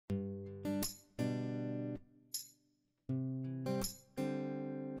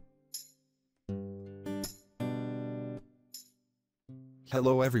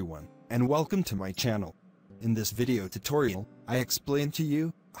Hello everyone, and welcome to my channel. In this video tutorial, I explain to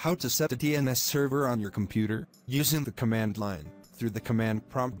you how to set a DNS server on your computer using the command line through the command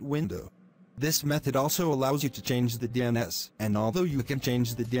prompt window. This method also allows you to change the DNS, and although you can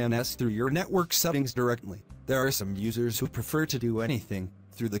change the DNS through your network settings directly, there are some users who prefer to do anything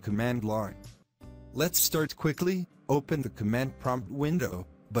through the command line. Let's start quickly. Open the command prompt window,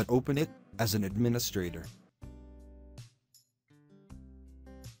 but open it as an administrator.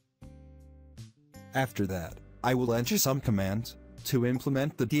 After that, I will enter some commands to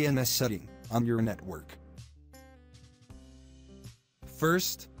implement the DNS setting on your network.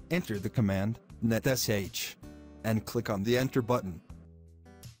 First, enter the command netsh and click on the enter button.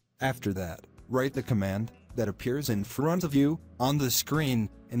 After that, write the command that appears in front of you on the screen,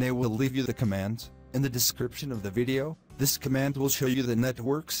 and I will leave you the commands in the description of the video. This command will show you the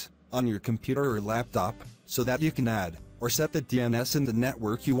networks on your computer or laptop so that you can add or set the DNS in the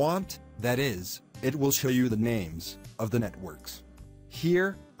network you want. That is, it will show you the names of the networks.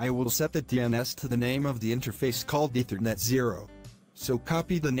 Here, I will set the DNS to the name of the interface called Ethernet 0. So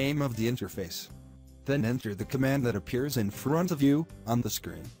copy the name of the interface. Then enter the command that appears in front of you on the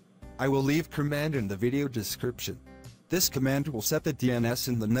screen. I will leave command in the video description. This command will set the DNS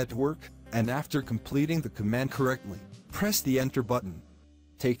in the network, and after completing the command correctly, press the enter button.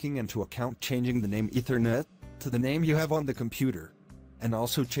 Taking into account changing the name Ethernet to the name you have on the computer, and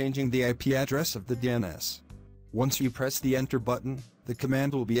also changing the IP address of the DNS. Once you press the enter button, the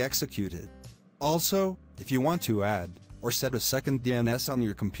command will be executed. Also, if you want to add or set a second DNS on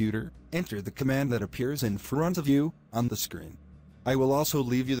your computer, enter the command that appears in front of you on the screen. I will also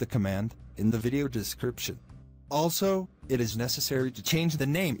leave you the command in the video description. Also, it is necessary to change the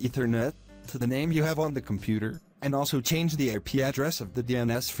name Ethernet to the name you have on the computer, and also change the IP address of the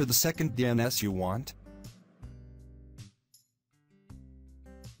DNS for the second DNS you want.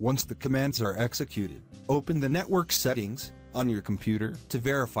 Once the commands are executed, open the network settings on your computer to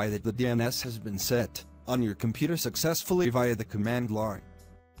verify that the DNS has been set on your computer successfully via the command line.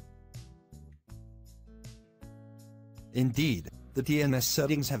 Indeed, the DNS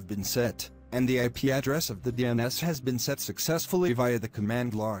settings have been set, and the IP address of the DNS has been set successfully via the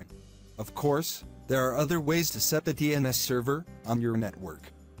command line. Of course, there are other ways to set the DNS server on your network.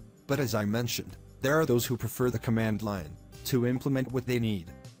 But as I mentioned, there are those who prefer the command line to implement what they need.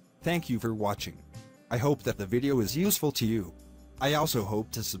 Thank you for watching. I hope that the video is useful to you. I also hope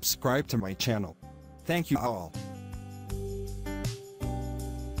to subscribe to my channel. Thank you all.